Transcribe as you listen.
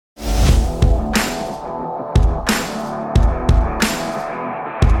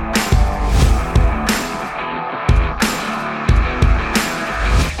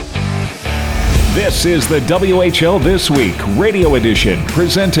This is the WHL This Week radio edition,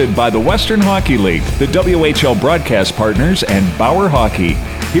 presented by the Western Hockey League, the WHL broadcast partners, and Bauer Hockey.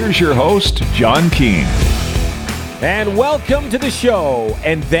 Here's your host, John Keane. And welcome to the show.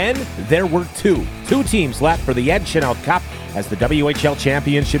 And then there were two teams left for the Ed Chynoweth Cup as the WHL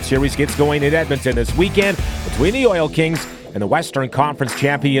Championship Series gets going in Edmonton this weekend between the Oil Kings and the Western Conference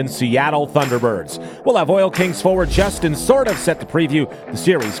champion Seattle Thunderbirds. We'll have Oil Kings forward Justin Sourdif set to preview the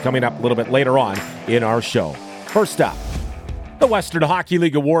series coming up a little bit later on in our show. First up, the Western Hockey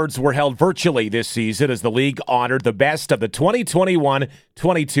League Awards were held virtually this season as the league honored the best of the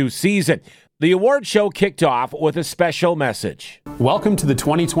 2021-22 season. The award show kicked off with a special message. Welcome to the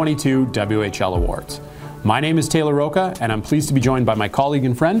 2022 WHL Awards. My name is Taylor Roca, and I'm pleased to be joined by my colleague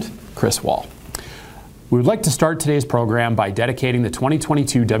and friend, Chris Wall. We would like to start today's program by dedicating the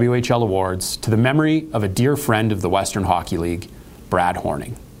 2022 WHL Awards to the memory of a dear friend of the Western Hockey League, Brad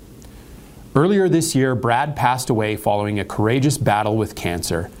Horning. Earlier this year, Brad passed away following a courageous battle with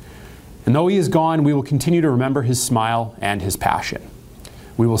cancer. And though he is gone, we will continue to remember his smile and his passion.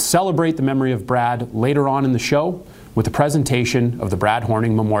 We will celebrate the memory of Brad later on in the show with a presentation of the Brad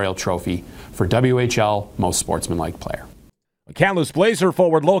Horning Memorial Trophy for WHL Most Sportsmanlike Player. Kamloops Blazer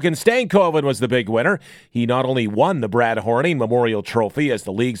forward Logan Stankoven was the big winner. He not only won the Brad Horning Memorial Trophy as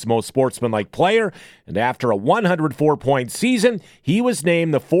the league's most sportsmanlike player, and after a 104-point season, he was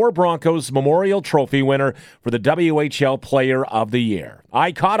named the Four Broncos Memorial Trophy winner for the WHL Player of the Year.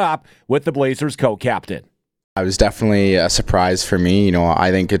 I caught up with the Blazers co-captain. It was definitely a surprise for me.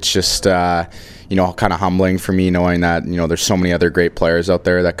 I think it's just, kind of humbling for me knowing that, there's so many other great players out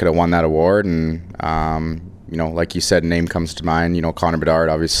there that could have won that award. And, like you said, name comes to mind, Connor Bedard,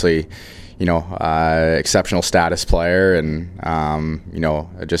 obviously, exceptional status player and,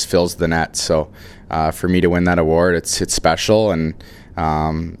 it just fills the net. So for me to win that award, it's special. And,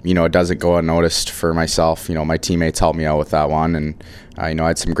 it doesn't go unnoticed for myself. My teammates helped me out with that one. And, I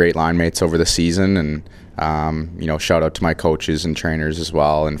had some great line mates over the season and, shout out to my coaches and trainers as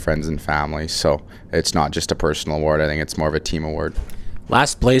well and friends and family. So it's not just a personal award. I think it's more of a team award.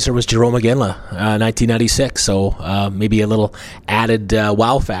 Last Blazer was Jarome Iginla, 1996. So maybe a little added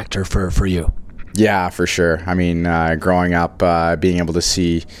wow factor for you. Yeah, for sure. I mean, growing up, being able to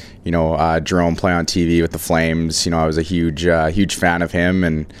see, Jarome play on TV with the Flames, I was a huge fan of him.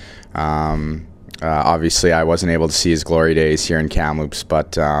 And, obviously, I wasn't able to see his glory days here in Kamloops,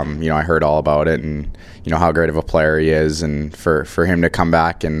 but I heard all about it and how great of a player he is, and for him to come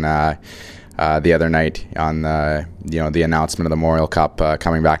back and the other night on the announcement of the Memorial Cup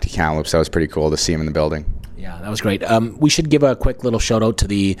coming back to Kamloops, that was pretty cool to see him in the building. Yeah, that was great. We should give a quick little shout out to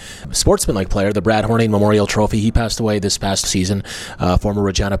the sportsmanlike player, the Brad Horning Memorial Trophy. He passed away this past season. Former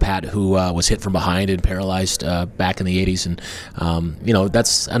Regina Pat, who was hit from behind and paralyzed back in the 80s, and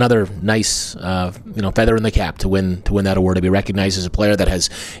that's another nice feather in the cap to win that award, to be recognized as a player that has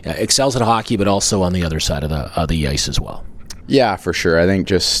excels at hockey, but also on the other side of the ice as well. Yeah, for sure. I think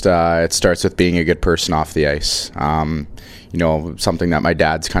just it starts with being a good person off the ice. Something that my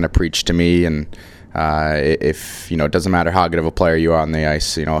dad's kind of preached to me, and if it doesn't matter how good of a player you are on the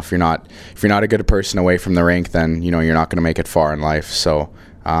ice, if you're not a good person away from the rink, then you're not going to make it far in life. So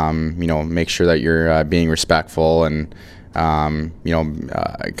make sure that you're being respectful and kind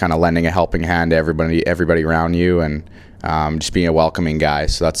of lending a helping hand to everybody around you, and just being a welcoming guy.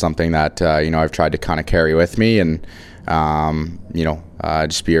 So that's something that I've tried to kind of carry with me, and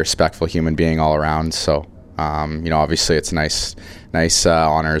just be a respectful human being all around. So obviously it's a nice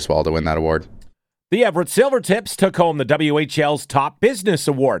honor as well to win that award. The Everett Silvertips took home the WHL's Top Business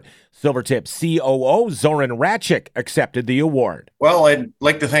Award. Silvertips COO Zoran Ratchik accepted the award. Well, I'd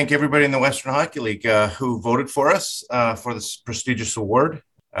like to thank everybody in the Western Hockey League who voted for us for this prestigious award.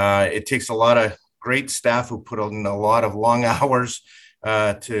 It takes a lot of great staff who put in a lot of long hours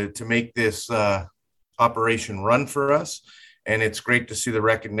to make this operation run for us. And it's great to see the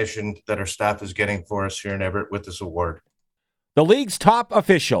recognition that our staff is getting for us here in Everett with this award. The league's top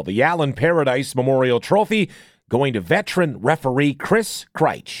official, the Allen Paradise Memorial Trophy, going to veteran referee Chris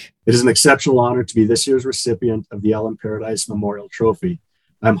Kreitch. It is an exceptional honor to be this year's recipient of the Allen Paradise Memorial Trophy.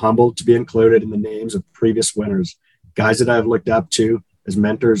 I'm humbled to be included in the names of previous winners, guys that I've looked up to as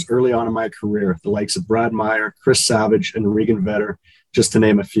mentors early on in my career, the likes of Brad Meyer, Chris Savage, and Regan Vetter, just to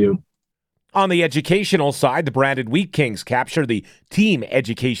name a few. On the educational side, the Brandon Wheat Kings captured the Team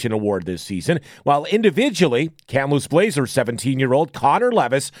Education Award this season, while individually, Kamloops Blazers 17-year-old Connor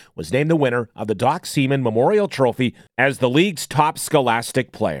Levis was named the winner of the Doc Seaman Memorial Trophy as the league's top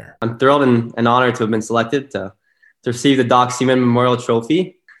scholastic player. I'm thrilled and honored to have been selected to receive the Doc Seaman Memorial Trophy.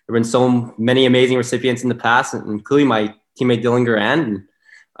 There have been so many amazing recipients in the past, including my teammate Dylan Garand.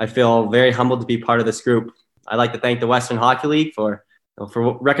 I feel very humbled to be part of this group. I'd like to thank the Western Hockey League for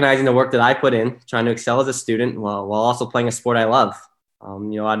recognizing the work that I put in, trying to excel as a student while also playing a sport I love.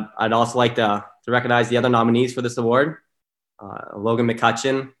 I'd also like to recognize the other nominees for this award, Logan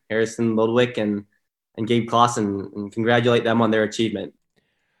McCutcheon, Harrison Ludwig, and Gabe Clausen, and congratulate them on their achievement.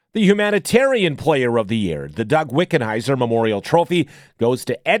 The Humanitarian Player of the Year, the Doug Wickenheiser Memorial Trophy, goes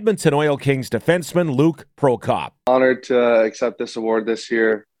to Edmonton Oil Kings defenseman Luke Prokop. Honored to accept this award this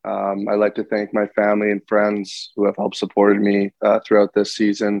year. I'd like to thank my family and friends who have helped supported me throughout this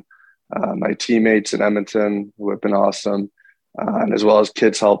season, my teammates in Edmonton who have been awesome, and as well as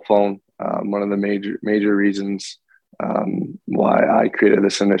Kids Help Phone, one of the major reasons why I created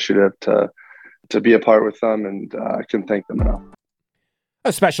this initiative to be a part with them, and I can thank them enough.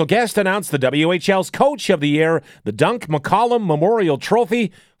 A special guest announced the WHL's Coach of the Year, the Dunk McCallum Memorial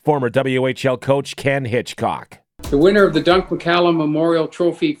Trophy, former WHL coach Ken Hitchcock. The winner of the Dunk McCallum Memorial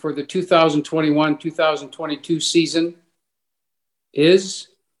Trophy for the 2021-2022 season is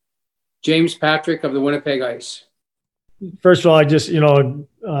James Patrick of the Winnipeg Ice. First of all, I just,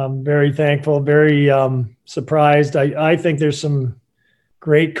 very thankful, very surprised. I think there's some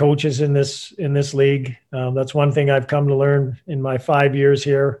great coaches in this league. That's one thing I've come to learn in my 5 years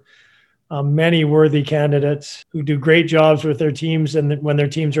here. Many worthy candidates who do great jobs with their teams and when their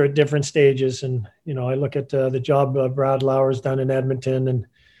teams are at different stages. And, I look at the job Brad Lauer's done in Edmonton and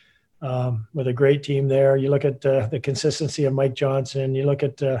with a great team there. You look at the consistency of Mike Johnson. You look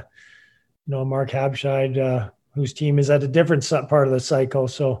at, Mark Habscheid, whose team is at a different part of the cycle.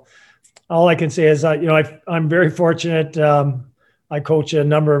 So all I can say is, I'm very fortunate. I coach a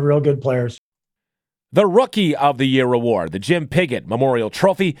number of real good players. The Rookie of the Year award, the Jim Piggott Memorial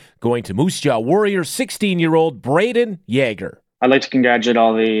Trophy, going to Moose Jaw Warriors 16-year-old Braden Yeager. I'd like to congratulate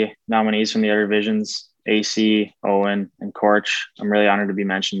all the nominees from the other divisions, AC, Owen, and Korch. I'm really honored to be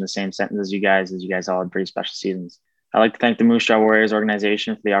mentioned in the same sentence as you guys all had pretty special seasons. I'd like to thank the Moose Jaw Warriors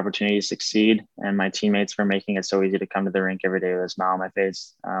organization for the opportunity to succeed and my teammates for making it so easy to come to the rink every day with a smile on my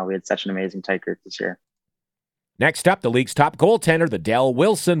face. We had such an amazing tight group this year. Next up, the league's top goaltender, the Dell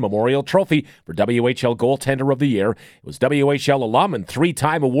Wilson Memorial Trophy for WHL Goaltender of the Year. It was WHL alum and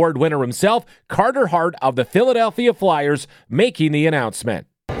three-time award winner himself, Carter Hart of the Philadelphia Flyers, making the announcement.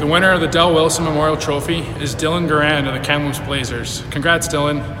 The winner of the Dell Wilson Memorial Trophy is Dylan Garand of the Kamloops Blazers. Congrats,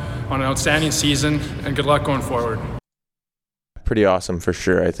 Dylan, on an outstanding season, and good luck going forward. Pretty awesome for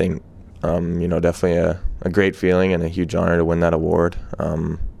sure. I think, definitely a great feeling and a huge honor to win that award.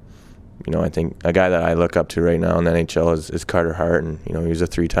 I think a guy that I look up to right now in the NHL is Carter Hart, and he was a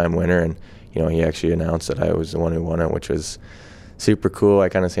three-time winner, and he actually announced that I was the one who won it, which was super cool. I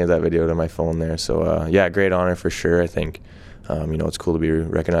kind of saved that video to my phone there. So great honor for sure. I think it's cool to be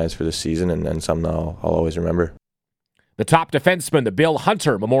recognized for this season, and something I'll always remember. The top defenseman, the Bill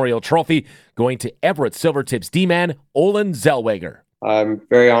Hunter Memorial Trophy, going to Everett Silvertips D-man Olin Zellweger. I'm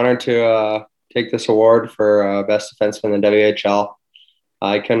very honored to take this award for best defenseman in the WHL.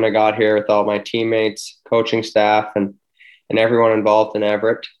 I couldn't have got here without my teammates, coaching staff, and everyone involved in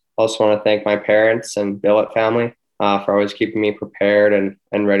Everett. I also want to thank my parents and Billet family for always keeping me prepared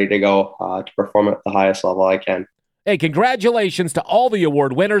and ready to go to perform at the highest level I can. Hey, congratulations to all the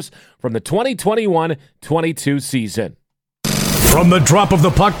award winners from the 2021-22 season. From the drop of the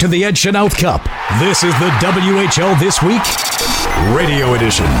puck to the Ed Chenault Cup, this is the WHL This Week Radio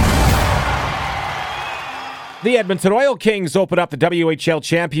Edition. The Edmonton Oil Kings open up the WHL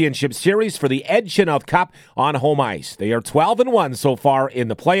Championship Series for the Ed Chenault Cup on home ice. They are 12-1 so far in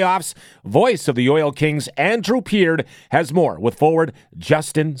the playoffs. Voice of the Oil Kings, Andrew Peard, has more with forward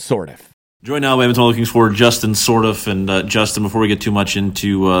Justin Sordiff. Joined now by Edmonton Oil Kings forward Justin Sordiff. And Justin, before we get too much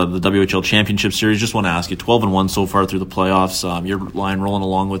into the WHL Championship Series, just want to ask you, 12-1 so far through the playoffs. Your line rolling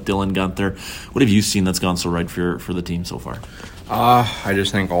along with Dylan Guenther. What have you seen that's gone so right for the team so far? I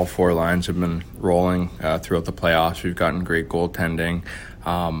just think all four lines have been rolling throughout the playoffs. We've gotten great goaltending.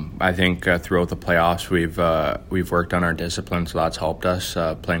 I think throughout the playoffs we've worked on our discipline, so that's helped us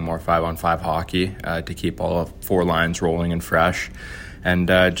playing more 5-on-5 hockey to keep all four lines rolling and fresh, and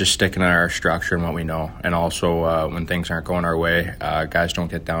just sticking to our structure and what we know. And also when things aren't going our way, guys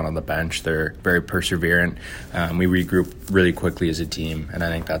don't get down on the bench. They're very perseverant. We regroup really quickly as a team, and I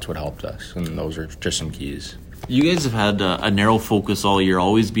think that's what helped us, and those are just some keys. You guys have had a narrow focus all year,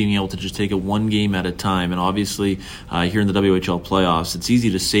 always being able to just take it one game at a time. And obviously, here in the WHL playoffs, it's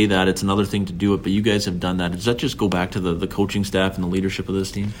easy to say that. It's another thing to do it, but you guys have done that. Does that just go back to the coaching staff and the leadership of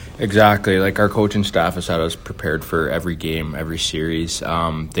this team? Exactly. Like, our coaching staff has had us prepared for every game, every series.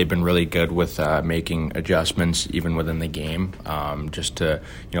 They've been really good with making adjustments even within the game, just to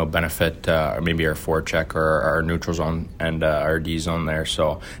benefit maybe our forecheck or our neutral zone and our D zone there.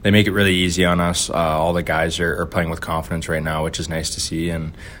 So they make it really easy on us. All the guys are playing with confidence right now, which is nice to see,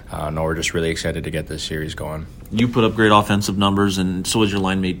 and we're just really excited to get this series going. You put up great offensive numbers, and so is your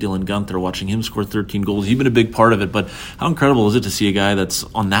line mate Dylan Guenther. Watching him score 13 goals, you've been a big part of it, but how incredible is it to see a guy that's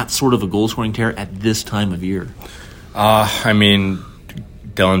on that sort of a goal-scoring tear at this time of year?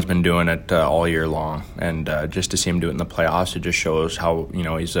 Dylan's been doing it all year long, and just to see him do it in the playoffs, it just shows how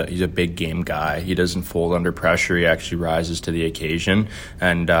he's a big game guy. He doesn't fold under pressure. He actually rises to the occasion,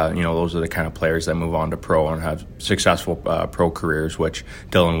 and those are the kind of players that move on to pro and have successful pro careers, which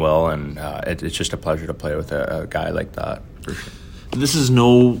Dylan will, and it's just a pleasure to play with a guy like that, for sure. This is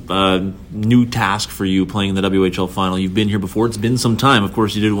no new task for you playing in the WHL final. You've been here before. It's been some time. Of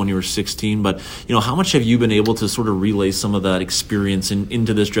course, you did it when you were 16. But, how much have you been able to sort of relay some of that experience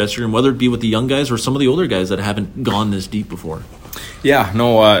into this dressing room, whether it be with the young guys or some of the older guys that haven't gone this deep before? Yeah,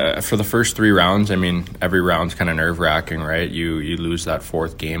 no, for the first 3 rounds, every round's kind of nerve-wracking, right? You lose that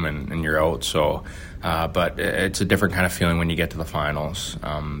 4th game and you're out, so... but it's a different kind of feeling when you get to the finals.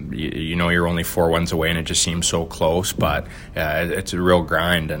 You're only 4 wins away, and it just seems so close. But it's a real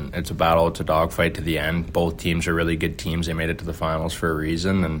grind, and it's a battle. It's a dogfight to the end. Both teams are really good teams. They made it to the finals for a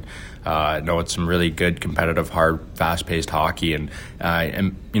reason, and it's some really good, competitive, hard, fast-paced hockey. And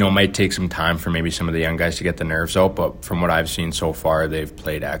it might take some time for maybe some of the young guys to get the nerves out. But from what I've seen so far, they've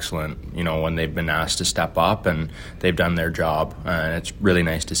played excellent. When they've been asked to step up, and they've done their job, and it's really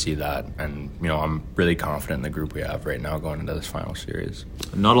nice to see that. And I'm really confident in the group we have right now going into this final series.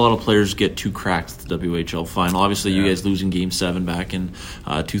 Not a lot of players get 2 cracks at the WHL final. Obviously, you guys losing Game 7 back in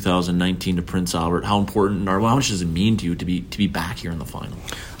 2019 to Prince Albert. How important, or how much does it mean to you to be back here in the final?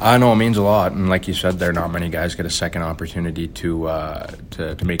 I know it means a lot, and like you said, there not many guys get a second opportunity to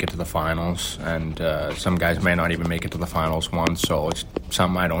make it to the finals, and some guys may not even make it to the finals once. So it's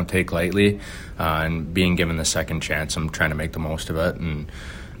something I don't take lightly, and being given the second chance, I'm trying to make the most of it, and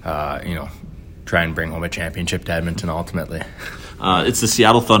try and bring home a championship to Edmonton ultimately. It's the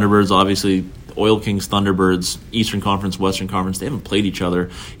Seattle Thunderbirds, obviously. Oil Kings, Thunderbirds, Eastern Conference, Western Conference, they haven't played each other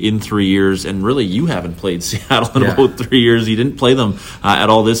in 3 years, and really you haven't played Seattle in about 3 years. You didn't play them at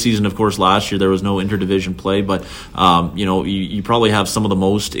all this season. Of course, last year there was no interdivision play, but you probably have some of the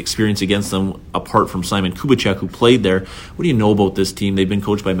most experience against them apart from Simon Kubicek, who played there. What do you know about this team? They've been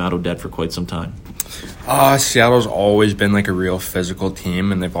coached by Matt O'Dette for quite some time. Seattle's always been like a real physical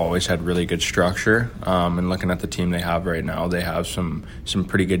team, and they've always had really good structure. And looking at the team they have right now, they have some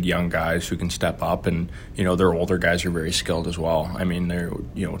pretty good young guys who can step up, and their older guys are very skilled as well. They're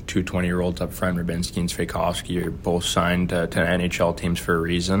 2 20-year-olds up front, Rybinski and Svejkovsky, are both signed to NHL teams for a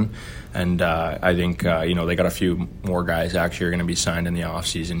reason. And I think they got a few more guys actually are going to be signed in the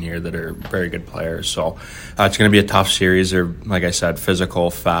offseason here that are very good players. So it's going to be a tough series. They're, like I said,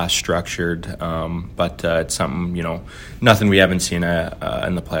 physical, fast, structured, but it's something, nothing we haven't seen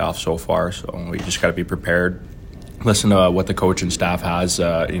in the playoffs so far. So we just got to be prepared, listen to what the coach and staff has,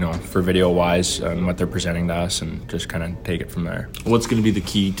 for video-wise and what they're presenting to us, and just kind of take it from there. What's going to be the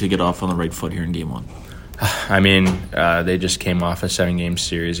key to get off on the right foot here in Game 1? They just came off a 7-game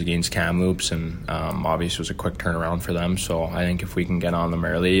series against Kamloops, and obviously it was a quick turnaround for them. So I think if we can get on them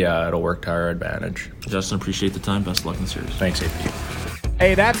early, it'll work to our advantage. Justin, appreciate the time. Best of luck in the series. Thanks, AP.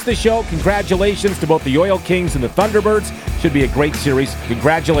 Hey, that's the show. Congratulations to both the Oil Kings and the Thunderbirds. Should be a great series.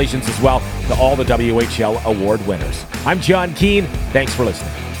 Congratulations as well to all the WHL award winners. I'm John Keane. Thanks for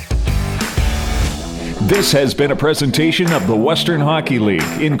listening. This has been a presentation of the Western Hockey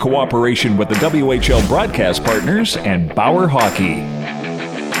League in cooperation with the WHL broadcast partners and Bauer Hockey.